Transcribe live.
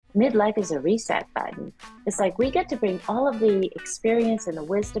midlife is a reset button. It's like we get to bring all of the experience and the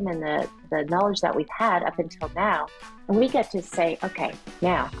wisdom and the knowledge that we've had up until now. And we get to say, okay,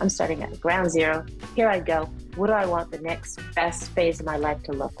 now I'm starting at ground zero. Here I go. What do I want the next best phase of my life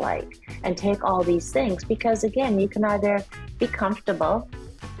to look like? And take all these things because, again, you can either be comfortable,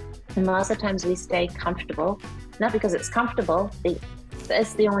 and lots of times we stay comfortable, not because it's comfortable,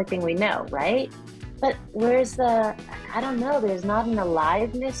 it's the only thing we know, right? But I don't know, there's not an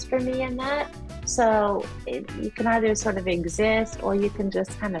aliveness for me in that. So you can either sort of exist or you can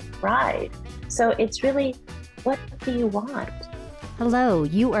just kind of thrive. So it's really, what do you want? Hello,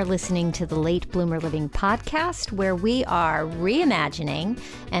 you are listening to the Late Bloomer Living podcast, where we are reimagining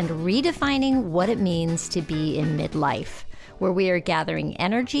and redefining what it means to be in midlife, where we are gathering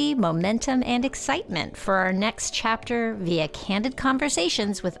energy, momentum, and excitement for our next chapter via candid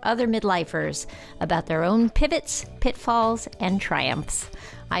conversations with other midlifers about their own pivots, pitfalls, and triumphs.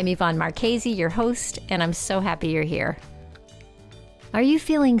 I'm Yvonne Marchese, your host, and I'm so happy you're here. Are you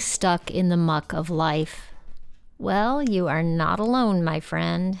feeling stuck in the muck of life? Well, you are not alone, my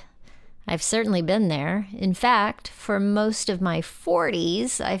friend. I've certainly been there. In fact, for most of my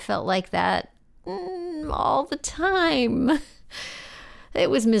 40s, I felt like that all the time. It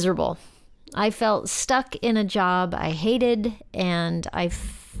was miserable. I felt stuck in a job I hated, and I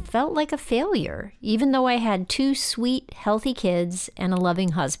felt like a failure, even though I had two sweet, healthy kids and a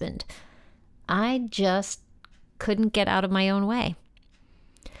loving husband. I just couldn't get out of my own way.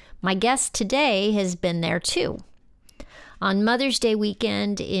 My guest today has been there too. On Mother's Day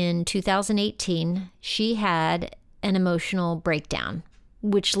weekend in 2018, she had an emotional breakdown,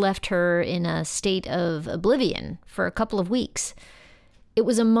 which left her in a state of oblivion for a couple of weeks. It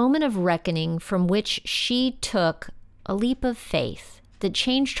was a moment of reckoning from which she took a leap of faith that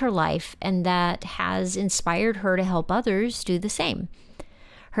changed her life and that has inspired her to help others do the same.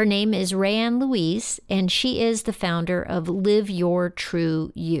 Her name is Rayanne Louise, and she is the founder of Live Your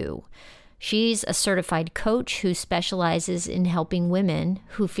True You. She's a certified coach who specializes in helping women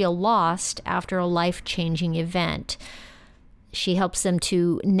who feel lost after a life-changing event. She helps them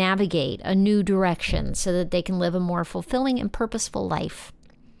to navigate a new direction so that they can live a more fulfilling and purposeful life.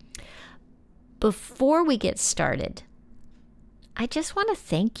 Before we get started, I just want to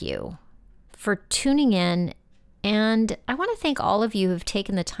thank you for tuning in, and I want to thank all of you who have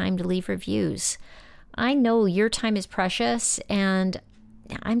taken the time to leave reviews. I know your time is precious, and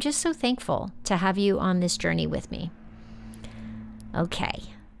I'm just so thankful to have you on this journey with me. Okay,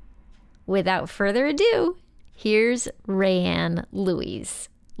 without further ado, here's Rayanne Louise.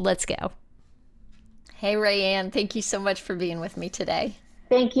 Let's go. Hey, Rayanne, thank you so much for being with me today.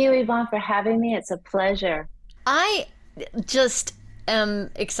 Thank you, Yvonne, for having me. It's a pleasure. I just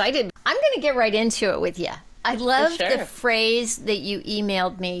am excited. I'm going to get right into it with you. I love the phrase that you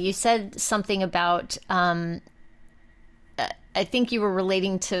emailed me. You said something about, I think you were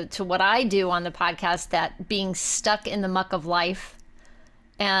relating to what I do on the podcast, that being stuck in the muck of life.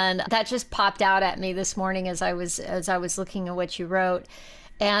 And that just popped out at me this morning as I was looking at what you wrote.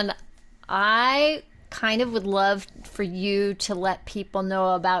 And I kind of would love for you to let people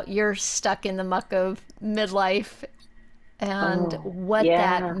know about your stuck in the muck of midlife and what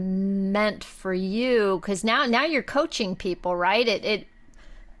that meant for you. Because now you're coaching people, right? It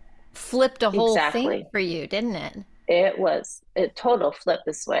flipped a whole thing for you, didn't it? It total flipped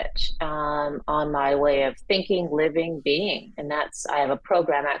the switch on my way of thinking, living, being. And I have a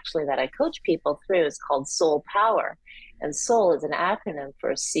program actually that I coach people through. It's called Soul Power. And soul is an acronym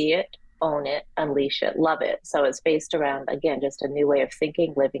for see it, own it, unleash it, love it. So it's based around, again, just a new way of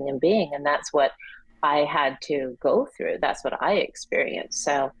thinking, living, and being. And that's what I had to go through. That's what I experienced.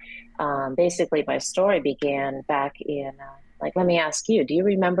 So basically my story began back in let me ask you, do you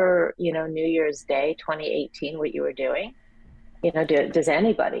remember, New Year's Day, 2018, what you were doing? Does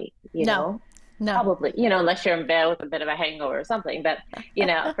anybody, No. Probably, unless you're in bed with a bit of a hangover or something. But,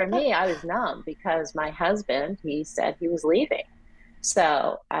 for me, I was numb because my husband, he said he was leaving.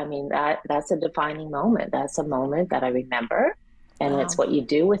 So, I mean, that's a defining moment. That's a moment that I remember. And It's what you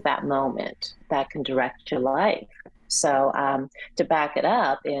do with that moment that can direct your life. So to back it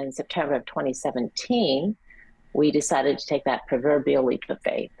up, in September of 2017, we decided to take that proverbial leap of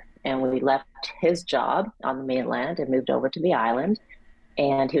faith, and we left his job on the mainland and moved over to the island,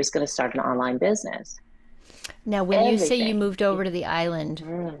 and he was going to start an online business. Now, when you say you moved over to the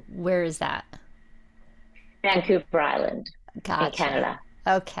island, where is that? Vancouver Island, gotcha. In Canada.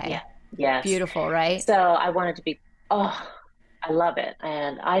 Okay. Yeah. Yes. Beautiful, right? So I wanted to I love it.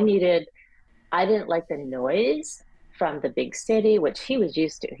 And I didn't like the noise from the big city, which he was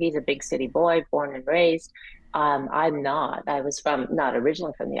used to. He's a big city boy, born and raised. I'm not. I was not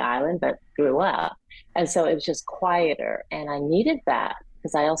originally from the island, but grew up. And so it was just quieter. And I needed that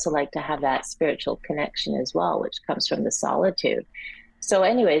because I also like to have that spiritual connection as well, which comes from the solitude. So,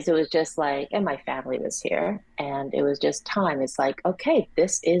 anyways, it was just like, and my family was here, and it was just time. It's like, okay,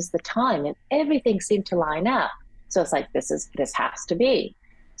 this is the time, and everything seemed to line up. So it's like, this has to be.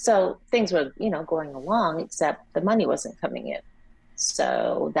 So things were, going along, except the money wasn't coming in.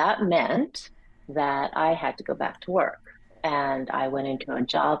 So that meant that I had to go back to work, and I went into a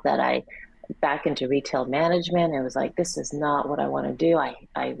job back into retail management. It was like, this is not what I want to do.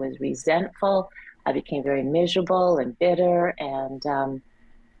 I was resentful. I became very miserable and bitter. And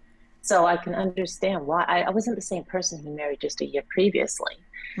so I can understand why I wasn't the same person he married just a year previously.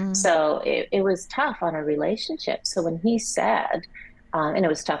 So it was tough on a relationship. So when he said, and it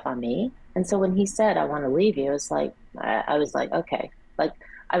was tough on me. And so when he said, I want to leave you, it was like, I was like, okay. Like,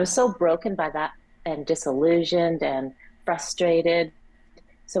 I was so broken by that and disillusioned and frustrated.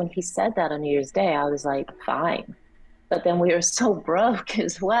 So when he said that on New Year's Day, I was like, fine. But then we were so broke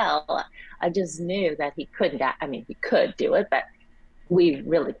as well. I just knew that he couldn't. I mean, he could do it, but we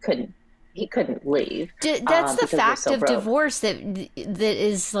really couldn't. He couldn't leave. That's the fact so of broke. divorce that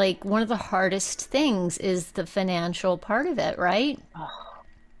is like one of the hardest things is the financial part of it, right? Oh,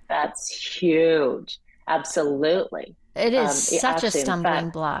 that's huge. Absolutely. It is such a stumbling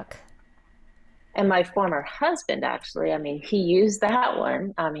fact, block. and my former husband, actually, I mean, he used that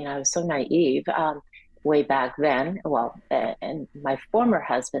one. I mean, I was so naive way back then. Well, and my former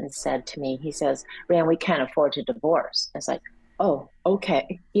husband said to me, he says, Rand, we can't afford to divorce. It's like, oh,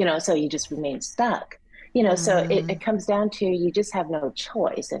 okay. So you just remain stuck. So it comes down to you just have no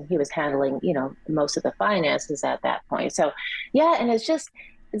choice. And he was handling, most of the finances at that point. So, yeah, and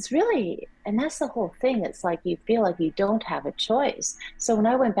it's really, and that's the whole thing. It's like you feel like you don't have a choice. So when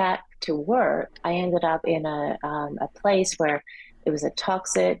I went back to work, I ended up in a place where it was a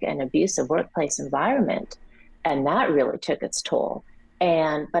toxic and abusive workplace environment. And that really took its toll.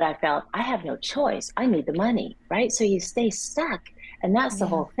 But I felt I have no choice. I need the money, right? So you stay stuck. And that's the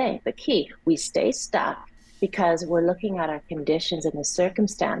whole thing. The key, we stay stuck because we're looking at our conditions and the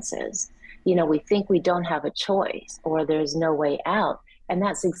circumstances. We think we don't have a choice or there's no way out. And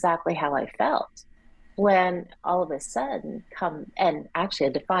that's exactly how I felt when all of a sudden and actually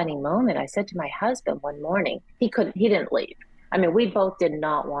a defining moment, I said to my husband one morning, he didn't leave. I mean, we both did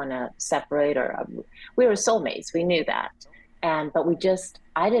not want to separate we were soulmates. We knew that. But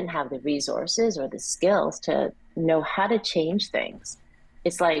I didn't have the resources or the skills to know how to change things.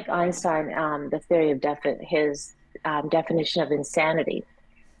 It's like Einstein, the theory of his definition of insanity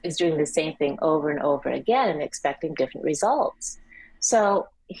is doing the same thing over and over again and expecting different results. So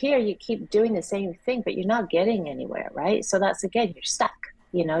here you keep doing the same thing, but you're not getting anywhere, right? So that's, again, you're stuck.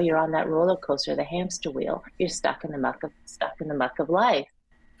 You're on that roller coaster, the hamster wheel. You're stuck in the muck of life.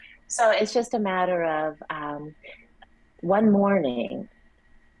 So it's just a matter of one morning,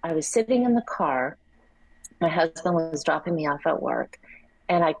 I was sitting in the car. My husband was dropping me off at work.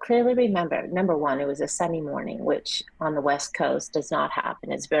 And I clearly remember, number one, it was a sunny morning, which on the West Coast does not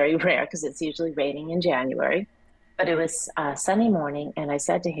happen. It's very rare because it's usually raining in January. But it was a sunny morning. And I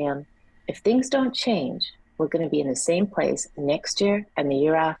said to him, if things don't change, we're going to be in the same place next year and the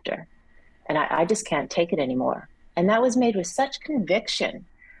year after. And I just can't take it anymore. And that was made with such conviction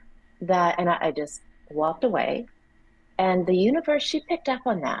and I just walked away. And the universe, she picked up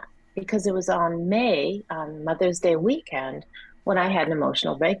on that because it was on Mother's Day weekend, when I had an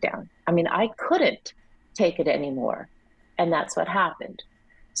emotional breakdown. I mean, I couldn't take it anymore. And that's what happened.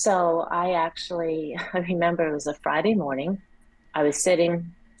 So I remember it was a Friday morning. I was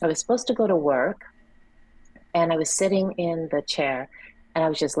supposed to go to work, and I was sitting in the chair, and I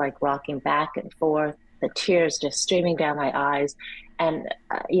was just like rocking back and forth, the tears just streaming down my eyes. And,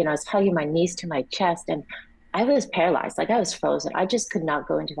 I was hugging my knees to my chest, and I was paralyzed, like I was frozen. I just could not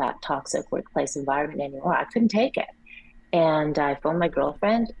go into that toxic workplace environment anymore. I couldn't take it. And I phoned my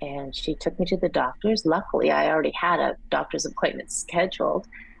girlfriend, and she took me to the doctors. Luckily, I already had a doctor's appointment scheduled.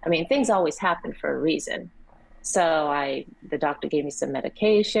 I mean, things always happen for a reason. So the doctor gave me some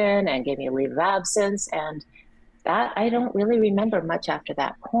medication and gave me a leave of absence. And that, I don't really remember much after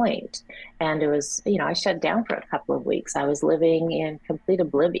that point. And it was, I shut down for a couple of weeks. I was living in complete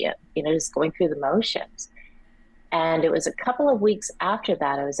oblivion, just going through the motions. And it was a couple of weeks after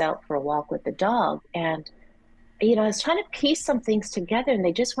that, I was out for a walk with the dog, and I was trying to piece some things together, and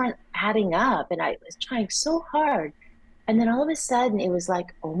they just weren't adding up. And I was trying so hard. And then all of a sudden it was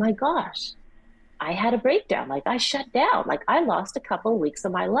like, oh my gosh, I had a breakdown. Like, I shut down. Like, I lost a couple of weeks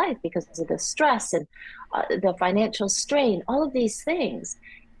of my life because of the stress and the financial strain, all of these things.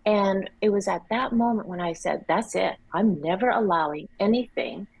 And it was at that moment when I said, that's it. I'm never allowing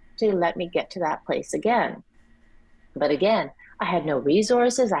anything to let me get to that place again. But again, I had no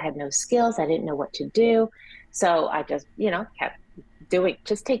resources, I had no skills, I didn't know what to do. So I just, kept doing,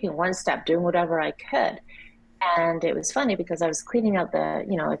 just taking one step, doing whatever I could. And it was funny because I was cleaning out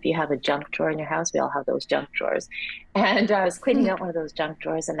if you have a junk drawer in your house, we all have those junk drawers. And I was cleaning out one of those junk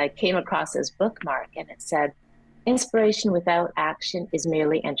drawers and I came across this bookmark and it said, "Inspiration without action is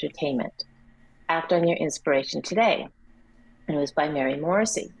merely entertainment. Act on your inspiration today." And it was by Mary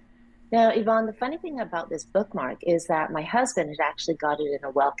Morrissey. Now, Yvonne, the funny thing about this bookmark is that my husband had actually got it in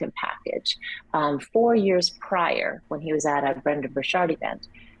a welcome package 4 years prior when he was at a Brendan Burchard event.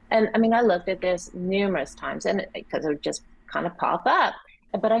 And I mean, I looked at this numerous times and because it would just kind of pop up,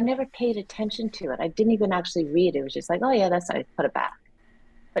 but I never paid attention to it. I didn't even actually read it. It was just like, oh yeah, that's nice, put it back.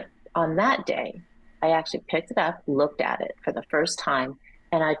 But on that day, I actually picked it up, looked at it for the first time,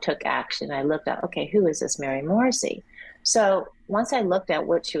 and I took action. I looked at, okay, who is this Mary Morrissey? So once I looked at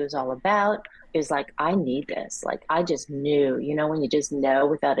what she was all about, it was like, I need this. Like, I just knew, when you just know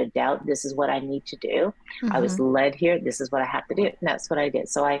without a doubt, this is what I need to do. I was led here. This is what I have to do. And that's what I did.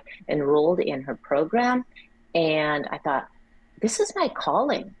 So I enrolled in her program and I thought, this is my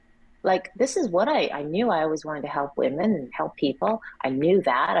calling. Like, this is what I knew. I always wanted to help women and help people. I knew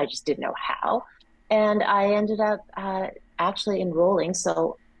that. I just didn't know how. And I ended up actually enrolling.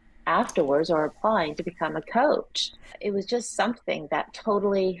 So afterwards, or applying to become a coach. It was just something that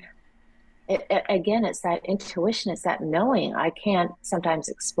totally, again, it's that intuition, it's that knowing. I can't sometimes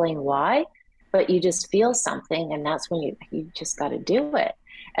explain why, but you just feel something, and that's when you just got to do it.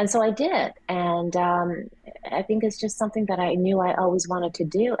 And so I did. And I think it's just something that I knew I always wanted to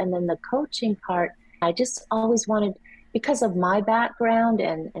do. And then the coaching part, I just always wanted, because of my background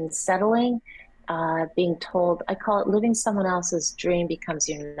and settling, being told, I call it living someone else's dream becomes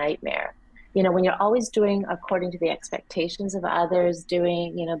your nightmare. When you're always doing according to the expectations of others,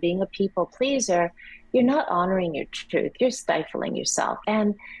 doing, being a people pleaser, you're not honoring your truth. You're stifling yourself.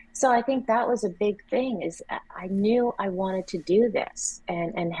 And so I think that was a big thing, is I knew I wanted to do this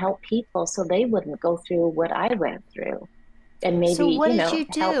and help people so they wouldn't go through what I went through. And maybe, so what did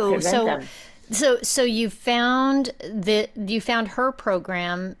you help do? prevent them. So you found her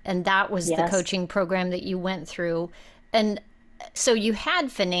program, and that was the coaching program that you went through. And so you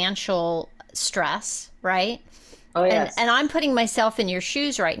had financial stress, right? Oh, yes. And I'm putting myself in your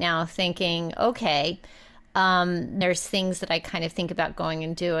shoes right now thinking, okay, there's things that I kind of think about going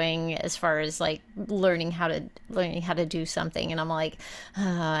and doing as far as like learning how to do something. And I'm like,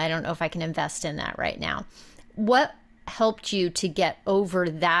 I don't know if I can invest in that right now. What helped you to get over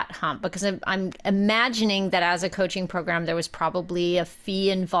that hump? Because I'm imagining that as a coaching program, there was probably a fee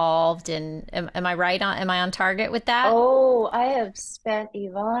involved. And am I right am I on target with that? Oh,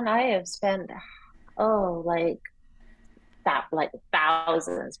 Yvonne, like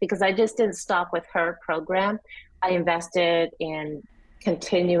thousands, because I just didn't stop with her program. I invested in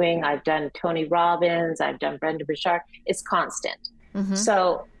continuing. I've done Tony Robbins, I've done Brendan Burchard. It's constant. Mm-hmm.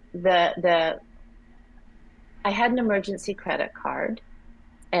 So I had an emergency credit card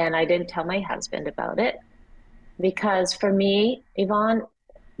and I didn't tell my husband about it because for me, Yvonne,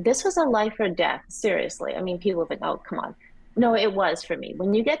 this was a life or death. Seriously. I mean, people think, oh, come on. No, it was for me.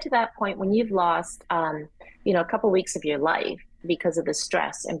 When you get to that point, when you've lost, a couple of weeks of your life because of the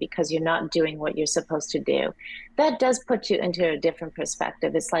stress and because you're not doing what you're supposed to do, that does put you into a different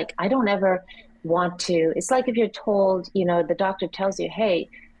perspective. It's like, I don't ever want to, it's like if you're told, the doctor tells you, hey,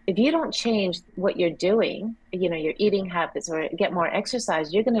 if you don't change what you're doing, your eating habits or get more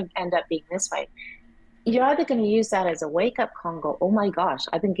exercise, you're going to end up being this way. You're either going to use that as a wake-up call and go, oh my gosh,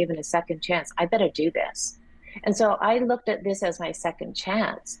 I've been given a second chance. I better do this. And so I looked at this as my second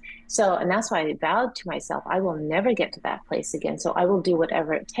chance. And that's why I vowed to myself, I will never get to that place again. So I will do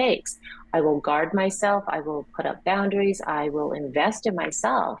whatever it takes. I will guard myself. I will put up boundaries. I will invest in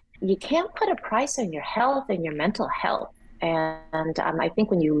myself. You can't put a price on your health and your mental health. And I think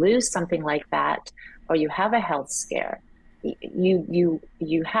when you lose something like that, or you have a health scare, you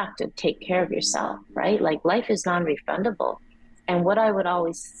have to take care of yourself, right? Like life is non-refundable. And what I would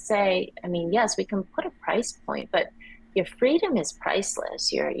always say, I mean, yes, we can put a price point, but your freedom is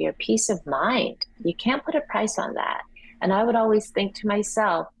priceless. Your peace of mind, you can't put a price on that. And I would always think to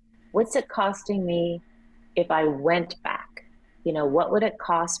myself, what's it costing me if I went back? What would it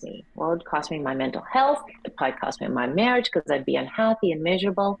cost me? Well, it would cost me my mental health. It'd probably cost me my marriage because I'd be unhappy and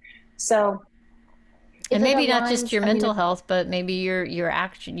miserable. So, and maybe not just your mental health, but maybe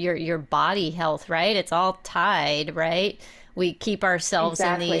your body health, right? It's all tied, right? We keep ourselves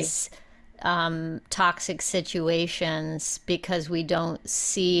in these toxic situations because we don't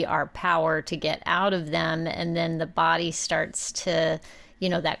see our power to get out of them. And then the body starts to,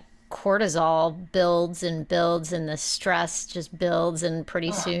 that cortisol builds and builds and the stress just builds and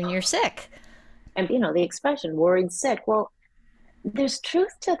pretty soon you're sick. And, the expression worried sick. Well, there's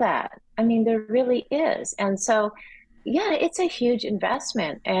truth to that. I mean, there really is. And so, yeah, it's a huge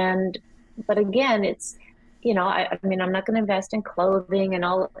investment. But again, it's, I mean, I'm not going to invest in clothing and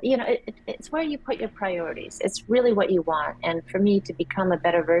all, it's where you put your priorities. It's really what you want. And for me to become a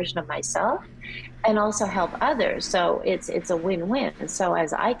better version of myself and also help others. So it's a win-win. And so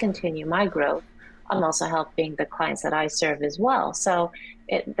as I continue my growth, I'm also helping the clients that I serve as well. So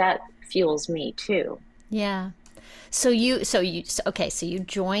that fuels me too. Yeah. So you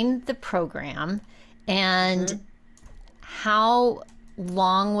joined the program, and how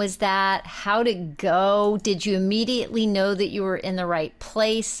long was that? How'd it go? Did you immediately know that you were in the right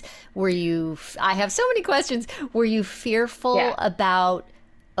place? I have so many questions. Were you fearful about,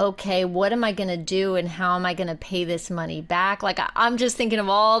 okay, what am I going to do and how am I going to pay this money back? Like, I'm just thinking of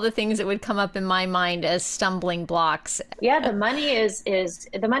all the things that would come up in my mind as stumbling blocks. Yeah, the money is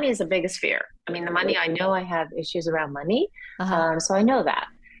the biggest fear. I mean, the money, I know I have issues around money. So I know that.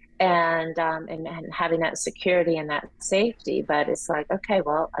 And having that security and that safety, but it's like, okay,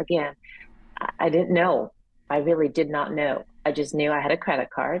 well, again, I didn't know. I really did not know. I just knew I had a credit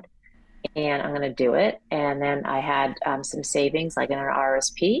card and I'm going to do it. And then I had some savings, like in an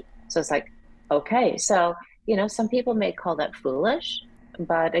RSP. So it's like, okay. So, some people may call that foolish,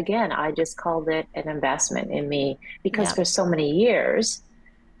 but again, I just called it an investment in me because for so many years,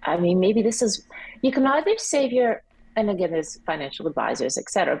 I mean, maybe you can either save and again, there's financial advisors, et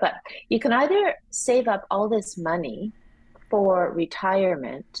cetera, but you can either save up all this money for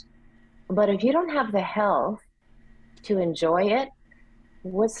retirement, but if you don't have the health to enjoy it,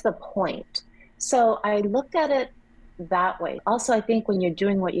 what's the point? So I looked at it that way. Also, I think when you're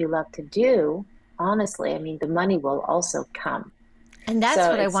doing what you love to do, honestly, I mean, the money will also come. And that's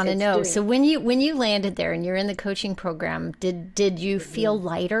what I want to know. So when you landed there and you're in the coaching program, did you feel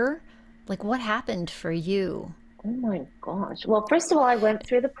lighter? Like, what happened for you? Oh my gosh. Well, first of all, I went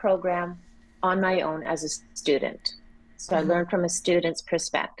through the program on my own as a student. So I learned from a student's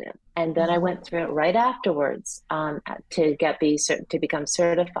perspective. And then I went through it right afterwards to become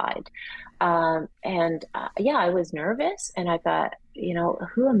certified. I was nervous and I thought,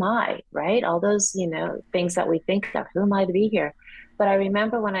 who am I, right? All those, things that we think of, who am I to be here? But I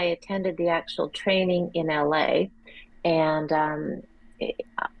remember when I attended the actual training in LA, and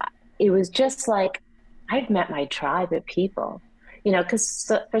it was just like, I've met my tribe of people,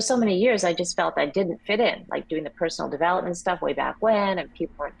 because for so many years, I just felt I didn't fit in, like doing the personal development stuff way back when, and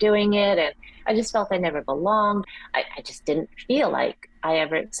people weren't doing it. And I just felt I never belonged. I just didn't feel like I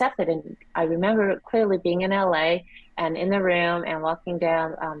ever accepted. And I remember clearly being in LA and in the room and walking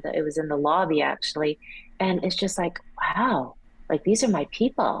down, it was in the lobby actually. And it's just like, wow, like these are my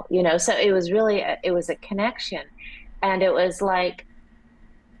people, so it was really, it was a connection. And it was like,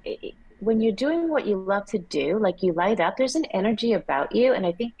 when you're doing what you love to do, like you light up, there's an energy about you. And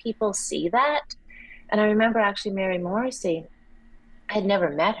I think people see that. And I remember actually Mary Morrissey, I had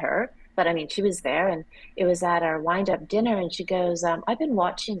never met her, but I mean, she was there and it was at our wind up dinner. And she goes, I've been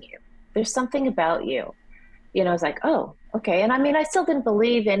watching you. There's something about you. I was like, oh, okay. And I mean, I still didn't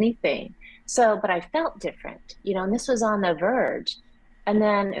believe anything. So, but I felt different, and this was on the verge. And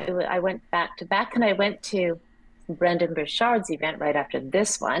then I went back to back and I went to Brendan Burchard's event right after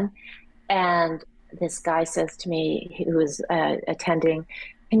this one. And this guy says to me, who was attending,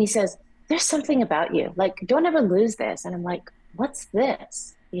 and he says, there's something about you, like, don't ever lose this. And I'm like, what's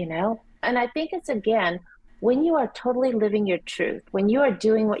this, And I think it's, again, when you are totally living your truth, when you are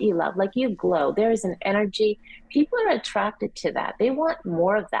doing what you love, like you glow, there is an energy. People are attracted to that. They want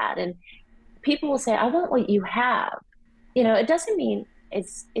more of that. And people will say, I want what you have. It doesn't mean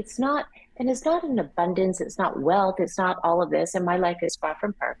it's not, and it's not an abundance. It's not wealth. It's not all of this. And my life is far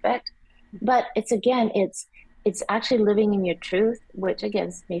from perfect. But it's actually living in your truth, which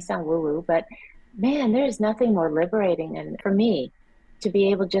again may sound woo-woo, but man, there is nothing more liberating. And for me, to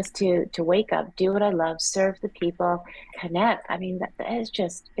be able just to wake up, do what I love, serve the people, connect. I mean, that is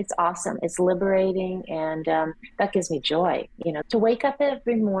just, it's awesome. It's liberating. And that gives me joy, to wake up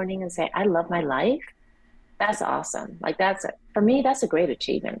every morning and say, I love my life. That's awesome. Like for me, that's a great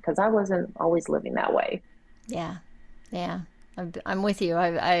achievement because I wasn't always living that way. Yeah. Yeah. I'm with you.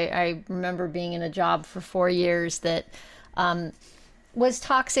 I remember being in a job for 4 years that was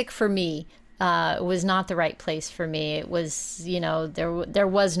toxic for me. It was not the right place for me. It was, there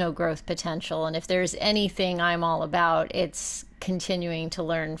was no growth potential. And if there's anything I'm all about, it's continuing to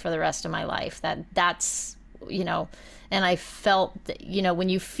learn for the rest of my life. That's, you know, and I felt that, you know, when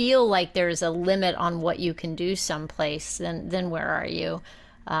you feel like there's a limit on what you can do someplace, then where are you?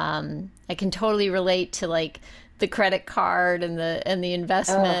 I can totally relate to like the credit card and the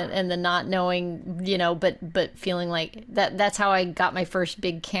investment and the not knowing, you know, but feeling like that's how I got my first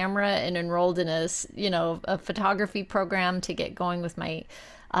big camera and enrolled in a photography program to get going with my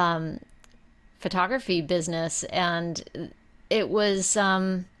photography business. And it was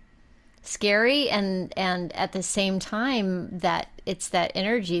scary, and at the same time that it's that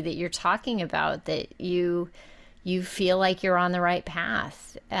energy that you're talking about, that you feel like you're on the right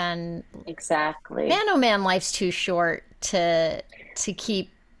path. And exactly, man, oh man, life's too short to keep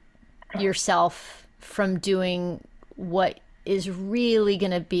yourself from doing what is really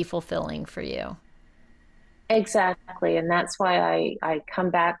going to be fulfilling for you. Exactly. And that's why I come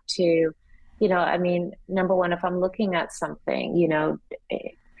back to, you know, I mean, number one, if I'm looking at something, you know,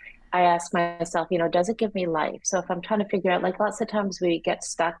 I ask myself, you know, does it give me life? So if I'm trying to figure out, like lots of times we get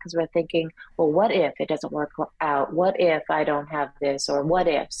stuck because we're thinking, well, what if it doesn't work out? What if I don't have this? Or what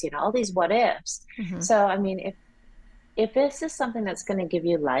ifs, you know, all these what ifs. Mm-hmm. So, I mean, if this is something that's going to give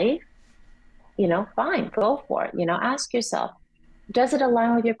you life, you know, fine, go for it. You know, ask yourself, does it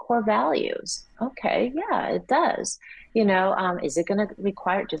align with your core values? Okay, yeah, it does. You know, is it going to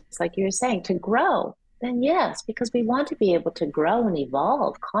require, just like you were saying, to grow? Then yes, because we want to be able to grow and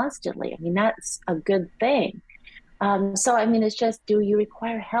evolve constantly. I mean, that's a good thing. So, I mean, it's just, do you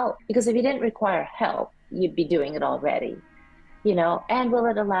require help? Because if you didn't require help, you'd be doing it already, you know, and will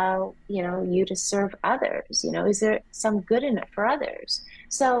it allow, you know, you to serve others? You know, is there some good in it for others?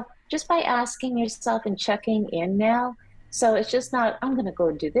 So just by asking yourself and checking in now, so it's just not, I'm going to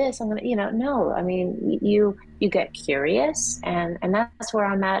go do this. I'm going to, you know, no, I mean, you get curious, and that's where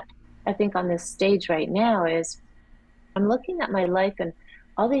I'm at. I think on this stage right now is I'm looking at my life and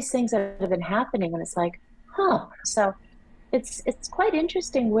all these things that have been happening, and it's like, huh. So it's quite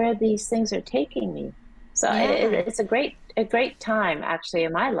interesting where these things are taking me. So Yeah. it's a great time actually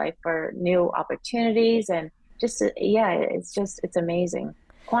in my life for new opportunities, and just yeah, it's amazing.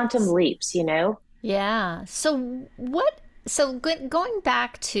 Quantum leaps, you know. Yeah. So going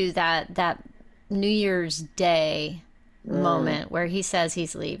back to that New Year's Day Mm, moment where he says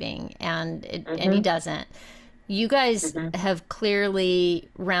he's leaving and he hmm doesn't. You guys hmm have clearly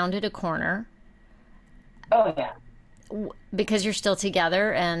rounded a corner Oh yeah. because you're still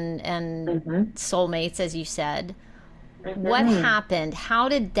together and hmm soulmates, as you said. What hmm happened? How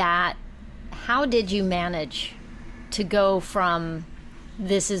did you manage to go from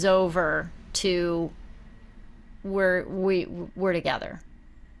this is over to we're together?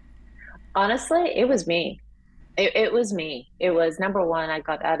 Honestly, it was me. It was me. It was number one, I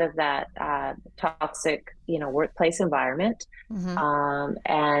got out of that toxic, you know, workplace environment. Mm-hmm.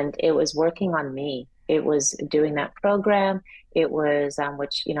 And it was working on me. It was doing that program. It was,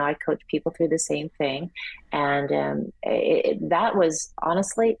 which, you know, I coach people through the same thing. And that was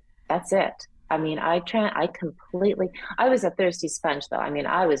honestly, that's it. I mean, I completely, I was a thirsty sponge though. I mean,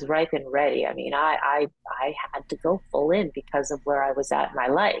 I was ripe and ready. I mean, I had to go full in because of where I was at in my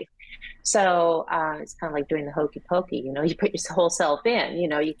life. So it's kind of like doing the hokey pokey, you know, you put your whole self in, you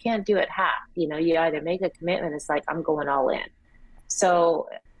know, you can't do it half, you know, you either make a commitment, it's like, I'm going all in. So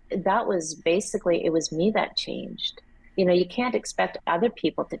that was basically, it was me that changed. You know, you can't expect other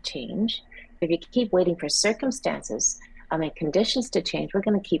people to change. If you keep waiting for circumstances, I mean, conditions to change, we're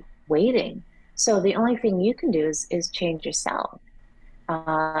going to keep waiting. So the only thing you can do is change yourself.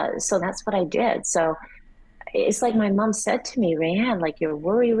 So that's what I did. So it's like my mom said to me, Rayanne, like your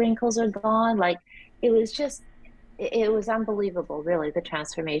worry wrinkles are gone. Like it was just, it was unbelievable, really, the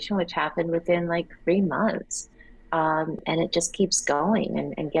transformation which happened within like 3 months. And it just keeps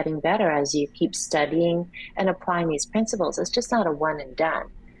going and getting better as you keep studying and applying these principles. It's just not a one and done.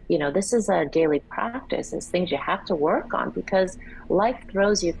 You know, this is a daily practice. It's things you have to work on because life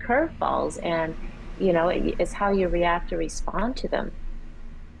throws you curveballs, and, you know, it's how you react or respond to them.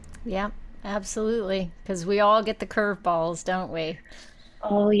 Yeah, absolutely. Because we all get the curveballs, don't we?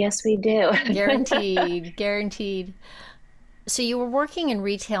 Oh, yes, we do. Guaranteed, guaranteed. So you were working in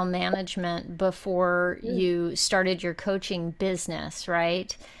retail management before you started your coaching business,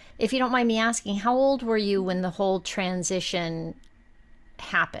 right? If you don't mind me asking, how old were you when the whole transition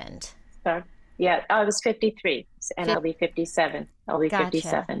happened? So, yeah, I was 53 and I'll Fit, be 57. I'll be gotcha.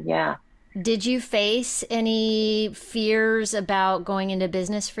 57. Yeah, Did you face any fears about going into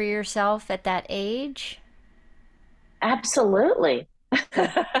business for yourself at that age? absolutely.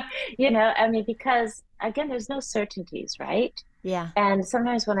 You know, I mean, because again, there's no certainties, right? Yeah. And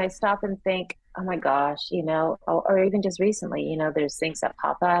sometimes when I stop and think, oh my gosh, or even just recently, there's things that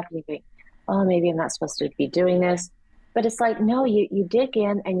pop up and you think, oh, maybe I'm not supposed to be doing this. But it's like, no, you dig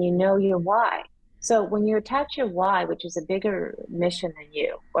in and you know your why. So when you attach your why, which is a bigger mission than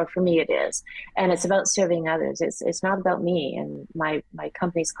you, or for me it is, and it's about serving others. It's not about me. And my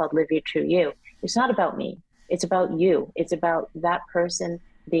company's called Live Your True You. It's not about me. It's about you. It's about that person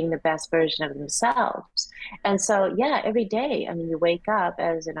being the best version of themselves. And so, yeah, every day, I mean, you wake up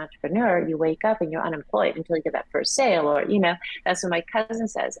as an entrepreneur, you wake up and you're unemployed until you get that first sale, or, that's what my cousin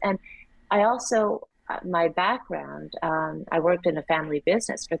says. And I also, my background, I worked in a family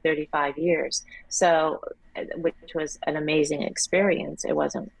business for 35 years. So, which was an amazing experience. It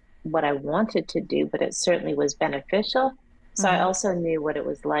wasn't what I wanted to do, but it certainly was beneficial. So I Mm-hmm. also knew what it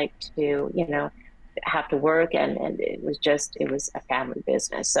was like to, have to work, and it was a family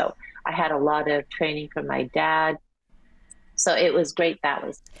business. So I had a lot of training from my dad. So it was great that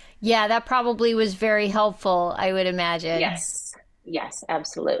way. Yeah, that probably was very helpful, I would imagine. Yes. Yes,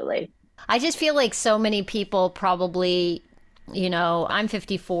 absolutely. I just feel like so many people probably, I'm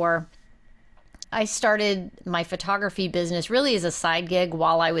 54. I started my photography business really as a side gig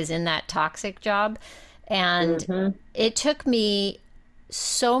while I was in that toxic job. And Hmm. it took me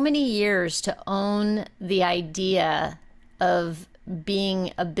so many years to own the idea of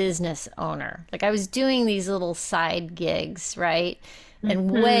being a business owner. Like I was doing these little side gigs, right?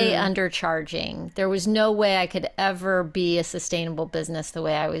 And way Hmm. undercharging. There was no way I could ever be a sustainable business the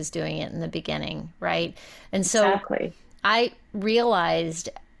way I was doing it in the beginning, right? And so Exactly. I realized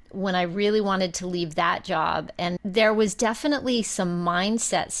when I really wanted to leave that job, and there was definitely some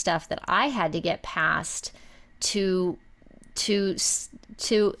mindset stuff that I had to get past to to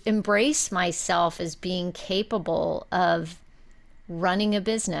to embrace myself as being capable of running a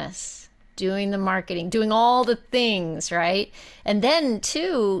business, doing the marketing, doing all the things, right? And then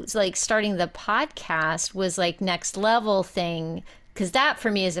too, it's like starting the podcast was like next level thing because that for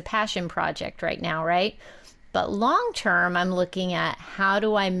me is a passion project right now, right? But long term, I'm looking at how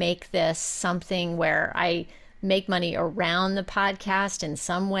do I make this something where I make money around the podcast in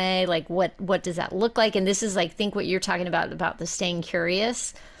some way? Like what does that look like? And this is like think what you're talking about the staying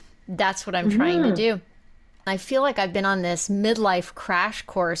curious. That's what I'm trying to Hmm. do. I feel like I've been on this midlife crash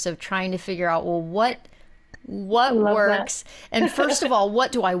course of trying to figure out, well, I what love that. works, and first of all,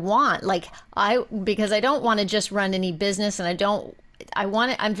 what do I want? Like because I don't want to just run any business, and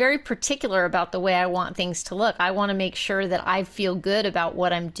I'm very particular about the way I want things to look. I want to make sure that I feel good about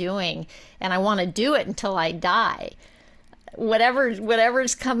what I'm doing, and I want to do it until I die.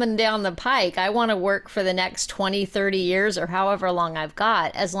 Whatever's coming down the pike, I want to work for the next 20, 30 years or however long I've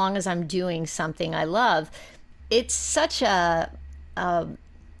got, as long as I'm doing something I love. It's such a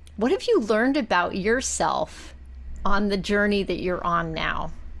what have you learned about yourself on the journey that you're on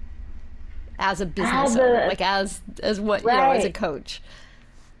now as a business As owner, a like as what, as a Right. coach?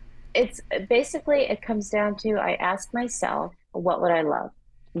 It's basically, it comes down to, I ask myself, what would I love?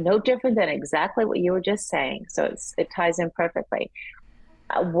 No different than exactly what you were just saying. So it ties in perfectly.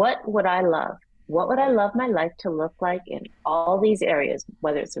 What would I love? What would I love my life to look like in all these areas,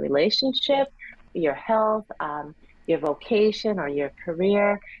 whether it's a relationship, your health, your vocation, or your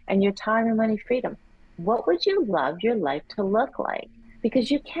career, and your time and money freedom? What would you love your life to look like?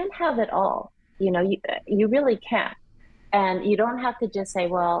 Because you can't have it all. You really can't. And you don't have to just say,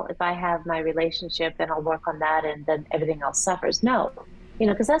 well, if I have my relationship, then I'll work on that and then everything else suffers. No,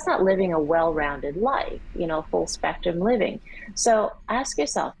 because that's not living a well-rounded life, full spectrum living. So ask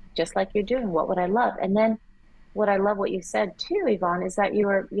yourself, just like you're doing, what would I love? And then what I love what you said too, Yvonne, is that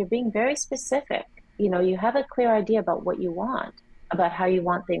you're being very specific. You have a clear idea about what you want, about how you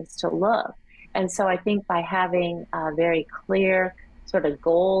want things to look. And so I think by having very clear sort of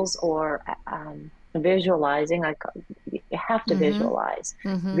goals or visualizing, you have to Mm-hmm. visualize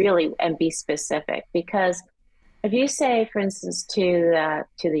Mm-hmm. really and be specific, because if you say, for instance, to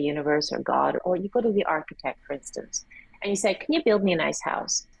the universe or God, or you go to the architect, for instance, and you say, "Can you build me a nice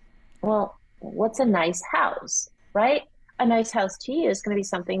house?" Well, what's a nice house, right? A nice house to you is going to be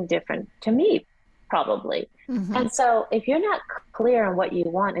something different to me, probably. Mm-hmm. And so, if you're not clear on what you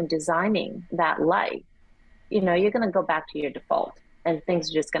want in designing that life, you're going to go back to your default, and things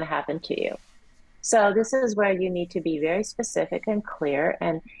are just going to happen to you. So this is where you need to be very specific and clear,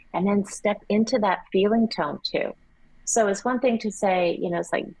 and then step into that feeling tone too. So it's one thing to say,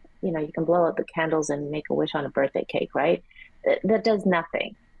 it's like, you can blow out the candles and make a wish on a birthday cake, right? That does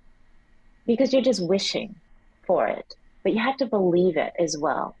nothing because you're just wishing for it. But you have to believe it as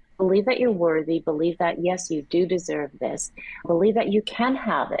well. Believe that you're worthy, believe that yes, you do deserve this, believe that you can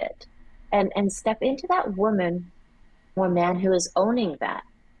have it. And step into that woman or a man who is owning that.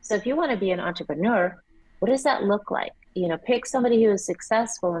 So if you want to be an entrepreneur, what does that look like? Pick somebody who is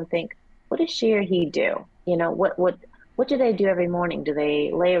successful and think, what does she or he do? What do they do every morning? Do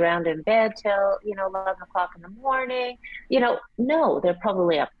they lay around in bed till, 11 o'clock in the morning? No, they're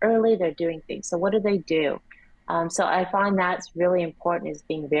probably up early, they're doing things. So what do they do? So I find that's really important, is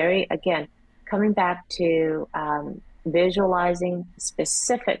being very, again, coming back to visualizing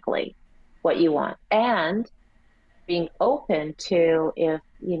specifically what you want, and being open to, if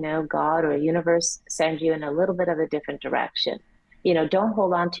God or universe sends you in a little bit of a different direction. Don't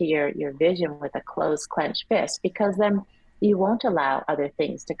hold on to your vision with a closed clenched fist, because then you won't allow other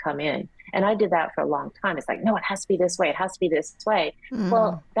things to come in. And I did that for a long time. It's like, no, it has to be this way, it has to be this way.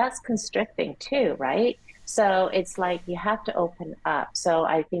 Well, that's constricting too, right? So it's like you have to open up. So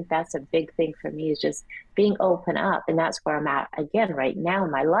I think that's a big thing for me, is just being open up. And that's where I'm at again right now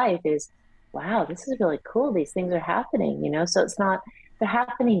in my life, is wow, this is really cool. These things are happening, So it's not they're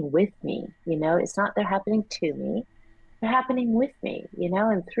happening with me, It's not they're happening to me. They're happening with me,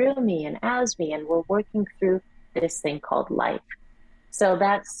 and through me and as me. And we're working through this thing called life. So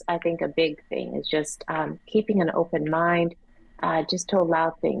that's, I think, a big thing, is just keeping an open mind, just to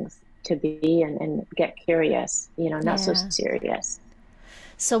allow things to be, and get curious, not so Yeah. serious.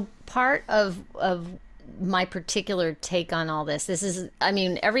 So part of my particular take on all this is, I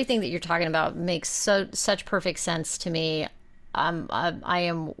mean, everything that you're talking about makes such perfect sense to me. I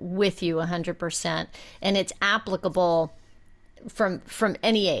am with you 100%, and it's applicable from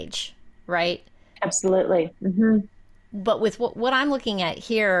any age, right? Absolutely. Hmm. But with what I'm looking at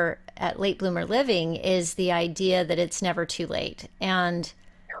here at Late Bloomer Living is the idea that it's never too late. And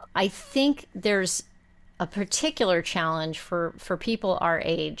I think there's a particular challenge for people our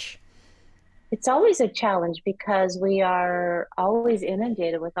age. It's always a challenge, because we are always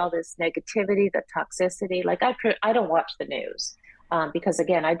inundated with all this negativity, the toxicity. Like I don't watch the news, because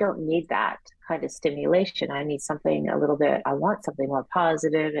again, I don't need that kind of stimulation. I need something a little bit. I want something more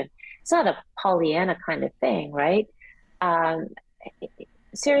positive, and it's not a Pollyanna kind of thing, right? Um,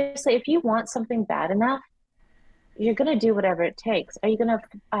 Seriously, if you want something bad enough, you're going to do whatever it takes. Are you going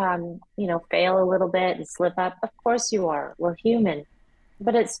to, fail a little bit and slip up? Of course you are. We're human.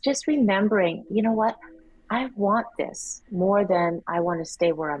 But it's just remembering, you know what? I want this more than I want to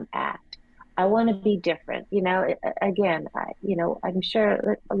stay where I'm at. I want to be different. Again, I'm sure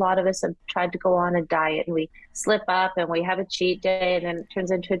that a lot of us have tried to go on a diet, and we slip up and we have a cheat day, and then it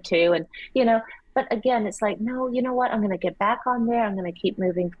turns into a two. And, but again, it's like, no, you know what? I'm going to get back on there. I'm going to keep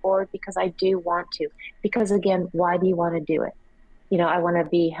moving forward, because I do want to. Because again, why do you want to do it? I want to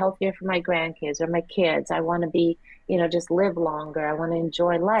be healthier for my grandkids or my kids. I want to be, just live longer. I want to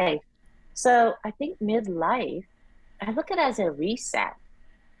enjoy life. So I think midlife, I look at it as a reset,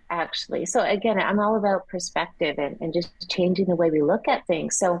 actually. So again, I'm all about perspective, and just changing the way we look at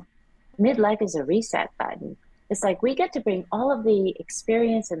things. So midlife is a reset button. It's like we get to bring all of the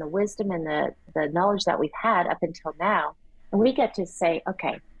experience and the wisdom and the knowledge that we've had up until now. And we get to say,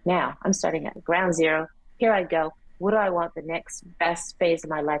 okay, now I'm starting at ground zero. Here I go. What do I want the next best phase of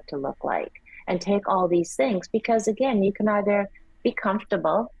my life to look like? And take all these things, because again, you can either be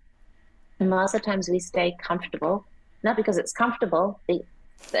comfortable, and lots of times we stay comfortable, not because it's comfortable,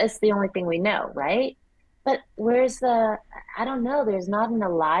 it's the only thing we know, right? But I don't know, there's not an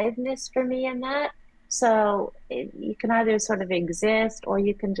aliveness for me in that. So you can either sort of exist, or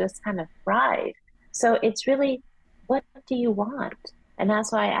you can just kind of thrive. So it's really, what do you want? And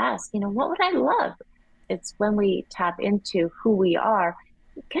that's why I ask, what would I love? It's when we tap into who we are,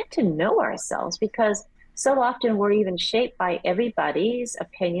 get to know ourselves, because so often we're even shaped by everybody's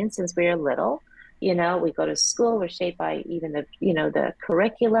opinion since we are little. We go to school, we're shaped by even the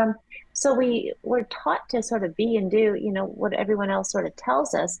curriculum. So we're taught to sort of be and do, what everyone else sort of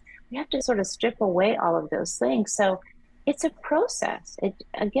tells us. We have to sort of strip away all of those things. So it's a process. It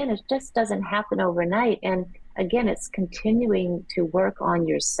just doesn't happen overnight. And again, it's continuing to work on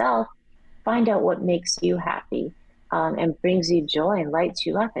yourself, find out what makes you happy, and brings you joy and lights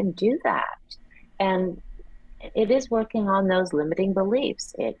you up, and do that. And it is working on those limiting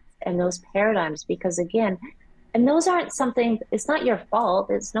beliefs and those paradigms, because again, and those aren't something, it's not your fault.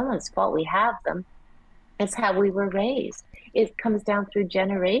 It's no one's fault we have them. It's how we were raised. It comes down through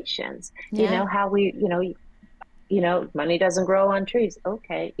generations, Yeah. how money doesn't grow on trees.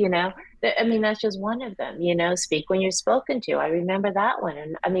 Okay. I mean, that's just one of them, speak when you're spoken to. I remember that one.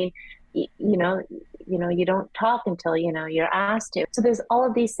 And I mean, you don't talk until, you're asked to. So there's all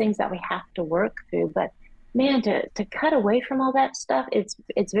of these things that we have to work through, but man, to cut away from all that stuff,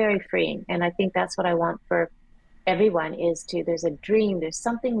 it's very freeing. And I think that's what I want for everyone, is there's a dream, there's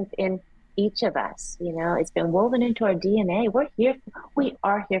something within each of us. It's been woven into our DNA. We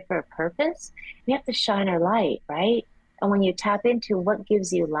are here for a purpose. We have to shine our light, right? And when you tap into what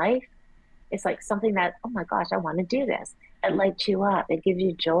gives you life, it's like something that, oh my gosh, I want to do this. It lights you up. It gives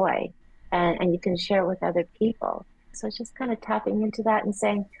you joy, and you can share it with other people. So it's just kind of tapping into that and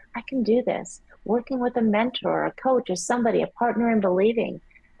saying, I can do this. Working with a mentor, a coach, or somebody, a partner, and believing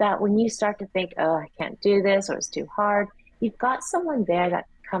that when you start to think, oh, I can't do this, or it's too hard, you've got someone there that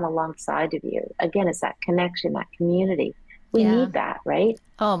come alongside of you. Again, it's that connection, that community. We Yeah. need that, right?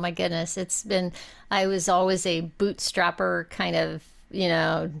 Oh my goodness. I was always a bootstrapper kind of,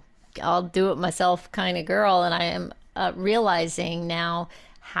 I'll do it myself kind of girl. And I am realizing now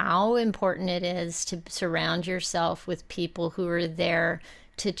how important it is to surround yourself with people who are there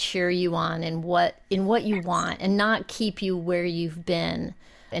to cheer you on in what you want and not keep you where you've been.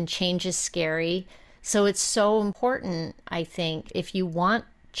 And change is scary. So it's so important, I think, if you want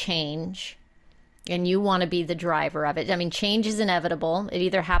change and you want to be the driver of it. I mean, change is inevitable. It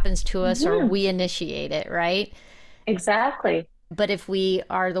either happens to us or we initiate it, right? Exactly. But if we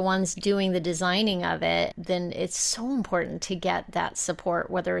are the ones doing the designing of it, then it's so important to get that support,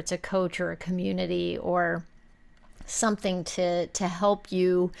 whether it's a coach or a community or something to help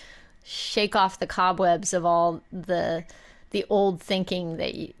you shake off the cobwebs of all the old thinking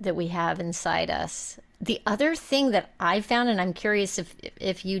that we have inside us. The other thing that I found, and I'm curious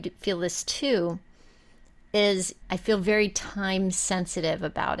if you feel this too, is I feel very time sensitive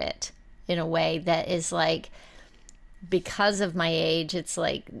about it in a way that is like, because of my age, it's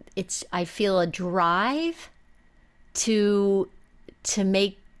like I feel a drive to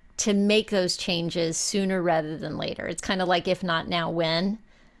make those changes sooner rather than later. It's kind of like, if not now, when?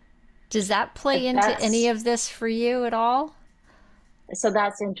 Does that play into any of this for you at all? So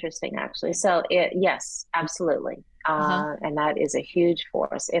that's interesting, actually. So yes, absolutely. Uh-huh. And that is a huge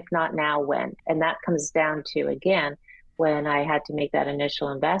force. If not now, when? And that comes down to, again, when I had to make that initial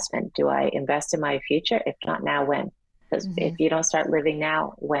investment. Do I invest in my future? If not now, when? Because if you don't start living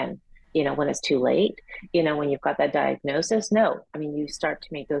now, when? When it's too late, when you've got that diagnosis? No. I mean, you start to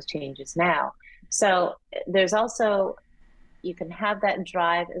make those changes now. So there's also, you can have that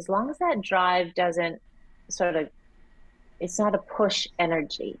drive as long as that drive doesn't sort of, it's not a push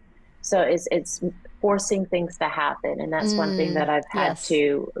energy. So it's forcing things to happen. And that's one thing that I've had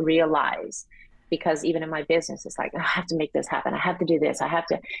to realize, because even in my business, it's like, I have to make this happen. I have to do this. I have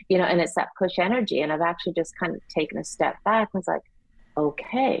to, and it's that push energy. And I've actually just kind of taken a step back and it's like,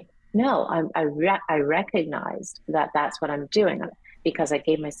 okay, no, I recognized that that's what I'm doing, because I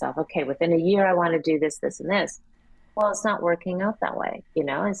gave myself, okay, within a year, I want to do this, this, and this. Well, it's not working out that way.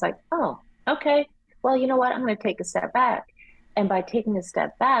 It's like, oh, okay, well, you know what? I'm going to take a step back. And by taking a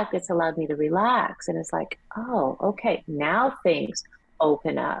step back, it's allowed me to relax. And it's like, oh, okay, now things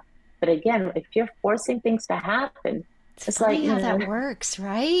open up. But again, if you're forcing things to happen, it's like how that works,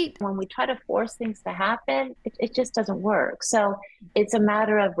 right? When we try to force things to happen, it just doesn't work. So it's a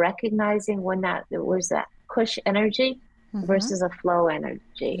matter of recognizing when was that push energy versus a flow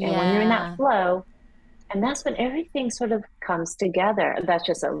energy. And when you're in that flow, and that's when everything sort of comes together. That's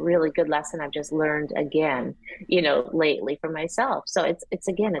just a really good lesson I've just learned again, lately for myself. So it's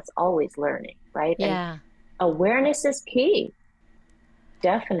again, it's always learning, right? Yeah. And awareness is key.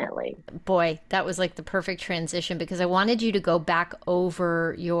 Definitely. Boy, that was like the perfect transition, because I wanted you to go back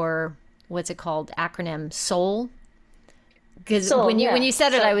over your, what's it called, acronym, SOUL. Because when you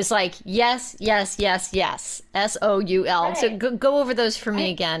said it, I was like, yes, yes, yes, yes, SOUL. Right. So go over those for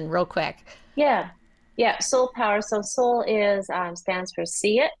me again real quick. Yeah, soul power. So soul stands for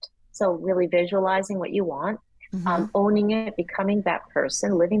see it. So really visualizing what you want, owning it, becoming that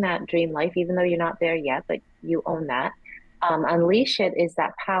person, living that dream life, even though you're not there yet, but you own that. Unleash it is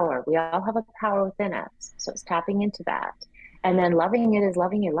that power. We all have a power within us. So it's tapping into that. And then loving it is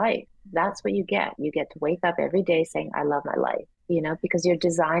loving your life. That's what you get. You get to wake up every day saying, I love my life, because you're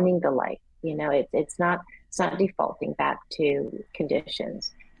designing the life. It's not defaulting back to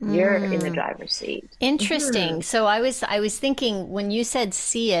conditions. You're in the driver's seat. Interesting. So I was thinking, when you said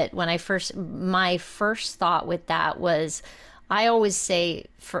see it, my first thought with that was, I always say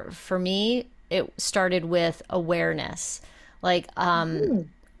for me, it started with awareness. Like,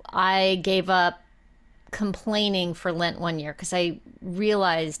 I gave up complaining for Lent one year because I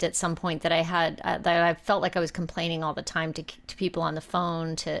realized at some point that I felt like I was complaining all the time to people on the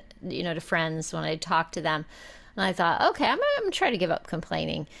phone, to friends when I talked to them. And I thought, okay, I'm gonna try to give up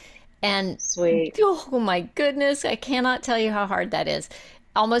complaining. And sweet. Oh my goodness, I cannot tell you how hard that is.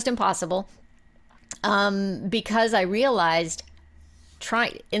 Almost impossible. Because I realized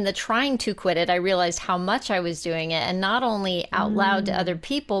trying to quit it, I realized how much I was doing it, and not only out loud to other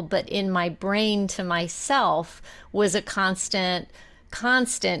people, but in my brain to myself was a constant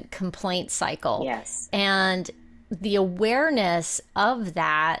complaint cycle. Yes. And the awareness of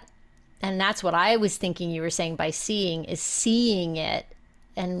that, and that's what I was thinking you were saying by seeing it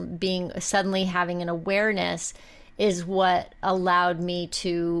and being suddenly having an awareness is what allowed me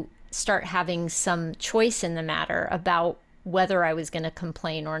to start having some choice in the matter about whether I was going to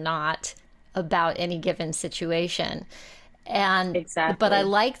complain or not about any given situation. And exactly. But I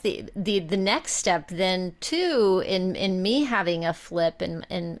like the next step then too in me having a flip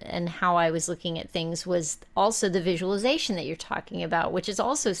and how I was looking at things was also the visualization that you're talking about, which is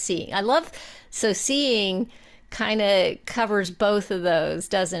also seeing. I love, so seeing kind of covers both of those,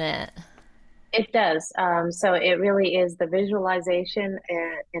 doesn't it? It does. So it really is the visualization,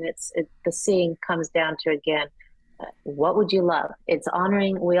 and the seeing comes down to, again, what would you love? It's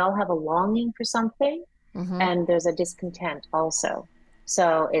honoring. We all have a longing for something, and there's a discontent also.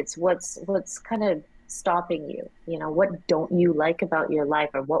 So it's what's kind of stopping you. You know, what don't you like about your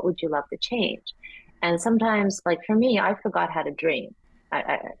life, or what would you love to change? And sometimes, like for me, I forgot how to dream.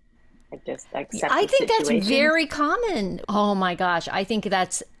 I just accept. I think that's very common. Oh my gosh, I think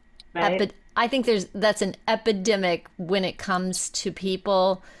that's right. I think that's an epidemic when it comes to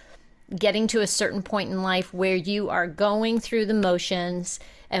people getting to a certain point in life where you are going through the motions,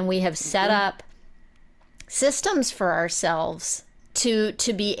 and we have set up systems for ourselves to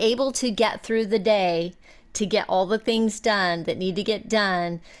be able to get through the day, to get all the things done that need to get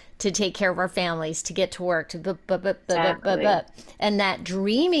done, to take care of our families, to get to work, to and that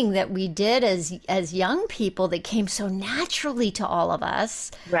dreaming that we did as young people that came so naturally to all of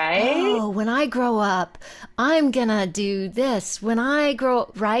us. Right. Oh, when I grow up, I'm gonna do this. When I grow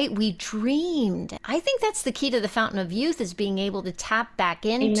up, right? We dreamed. I think that's the key to the fountain of youth, is being able to tap back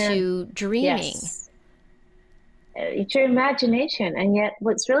into dreaming. Yes. It's your imagination. And yet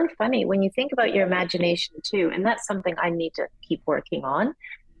what's really funny when you think about your imagination too, and that's something I need to keep working on.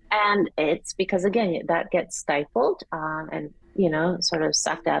 And it's because, again, that gets stifled and, sort of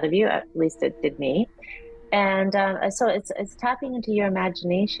sucked out of you. At least it did me. And so it's tapping into your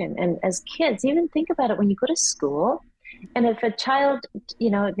imagination. And as kids, even think about it when you go to school. And if a child,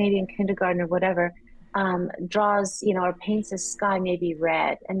 maybe in kindergarten or whatever, draws, or paints a sky maybe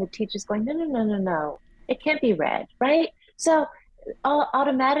red, and the teacher's going, no, no, no, no, no, it can't be red, right? So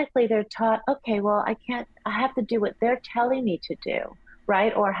automatically they're taught, okay, well, I have to do what they're telling me to do.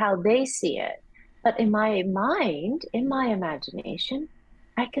 Right? Or how they see it. But in my mind, in my imagination,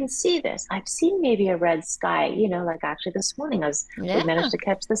 I can see this. I've seen maybe a red sky, like actually this morning we managed to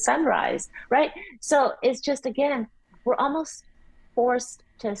catch the sunrise, right? So it's just, again, we're almost forced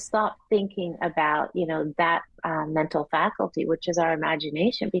to stop thinking about, that mental faculty, which is our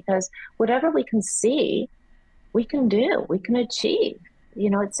imagination, because whatever we can see, we can do, we can achieve.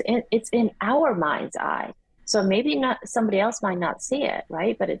 It's in our mind's eye. So maybe not, somebody else might not see it,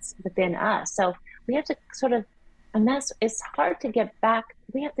 right? But it's within us. So we have to sort of, and it's hard to get back.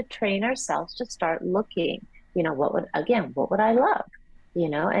 We have to train ourselves to start looking, what would I love,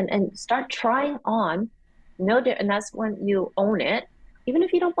 and start trying on. And that's when you own it. Even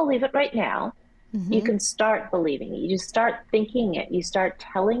if you don't believe it right now, you can start believing it. You just start thinking it. You start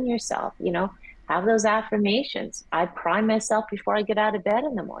telling yourself, have those affirmations. I prime myself before I get out of bed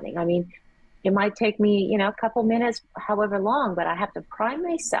in the morning. I mean, it might take me, a couple minutes, however long, but I have to prime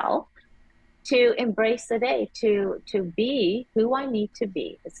myself to embrace the day, to be who I need to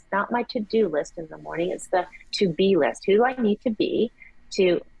be. It's not my to-do list in the morning. It's the to-be list. Who do I need to be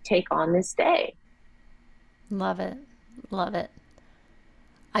to take on this day? Love it. Love it.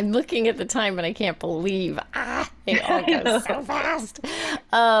 I'm looking at the time and I can't believe, it all goes so fast.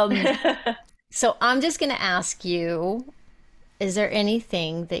 So I'm just going to ask you, is there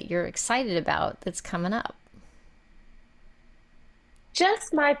anything that you're excited about that's coming up?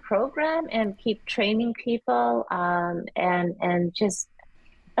 Just my program, and keep training people, and just,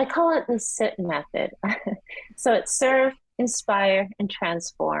 I call it the SIT method. So it's serve, inspire, and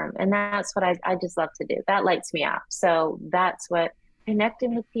transform. And that's what I just love to do. That lights me up. So that's what,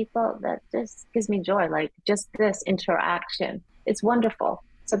 connecting with people, that just gives me joy. Like just this interaction, it's wonderful.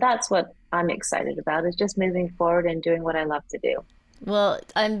 So that's what I'm excited about, is just moving forward and doing what I love to do. Well,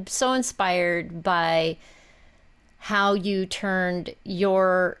 I'm so inspired by how you turned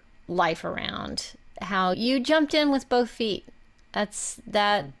your life around, how you jumped in with both feet. That's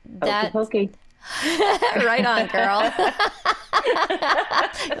that. Hokey pokey. Right on, girl.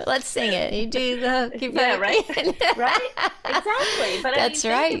 Let's sing it. You do the hokey pokey. Yeah, right. Right? Exactly. But That's I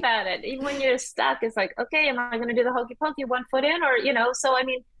mean, right. think about it. Even when you're stuck, it's like, okay, am I going to do the hokey pokey 1 foot in? Or, so I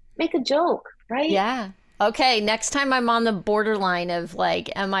mean, make a joke, right? Yeah. Okay, next time I'm on the borderline of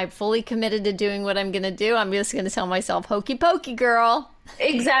like, am I fully committed to doing what I'm going to do? I'm just going to tell myself, hokey pokey, girl.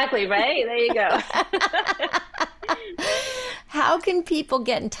 Exactly, right? There you go. How can people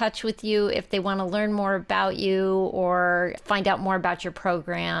get in touch with you if they want to learn more about you or find out more about your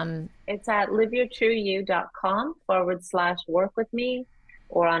program? It's at liveyourtrueyou.com/work with me,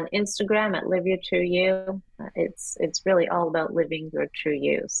 or on Instagram at liveyourtrueyou. It's really all about living your true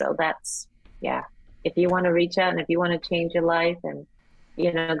you. So that's, yeah. If you want to reach out and if you want to change your life and,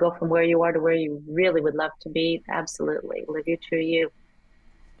 go from where you are to where you really would love to be, absolutely. Live your true you.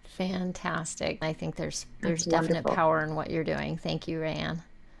 Fantastic. I think there's That's definite wonderful. power in what you're doing. Thank you, Rayanne.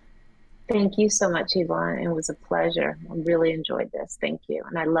 Thank you so much, Yvonne. It was a pleasure. I really enjoyed this. Thank you.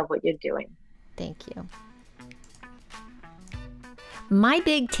 And I love what you're doing. Thank you. My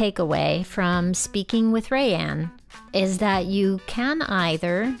big takeaway from speaking with Rayanne is that you can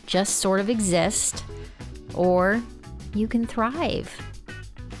either just sort of exist or you can thrive.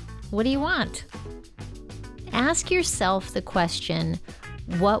 What do you want? Ask yourself the question,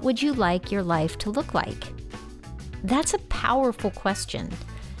 what would you like your life to look like? That's a powerful question,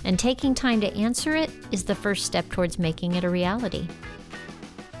 and taking time to answer it is the first step towards making it a reality.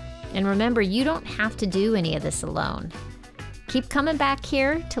 And remember, you don't have to do any of this alone. Keep coming back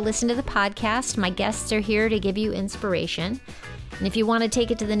here to listen to the podcast. My guests are here to give you inspiration. And if you want to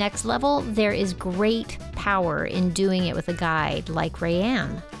take it to the next level, there is great power in doing it with a guide like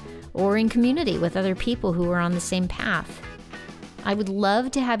Rayanne, or in community with other people who are on the same path. I would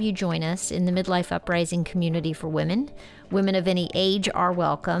love to have you join us in the Midlife Uprising community for women. Women of any age are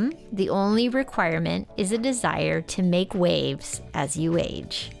welcome. The only requirement is a desire to make waves as you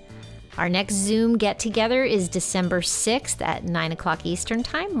age. Our next Zoom get-together is December 6th at 9 o'clock Eastern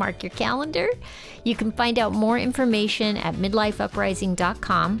Time. Mark your calendar. You can find out more information at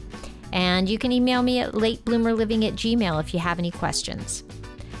midlifeuprising.com, and you can email me at latebloomerliving@gmail.com if you have any questions.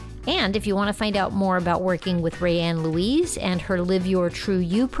 And if you want to find out more about working with Rayanne Louise and her Live Your True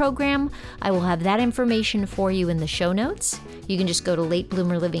You program, I will have that information for you in the show notes. You can just go to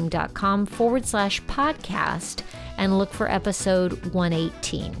latebloomerliving.com/podcast and look for episode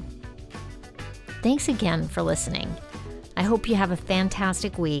 118. Thanks again for listening. I hope you have a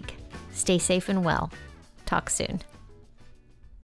fantastic week. Stay safe and well. Talk soon.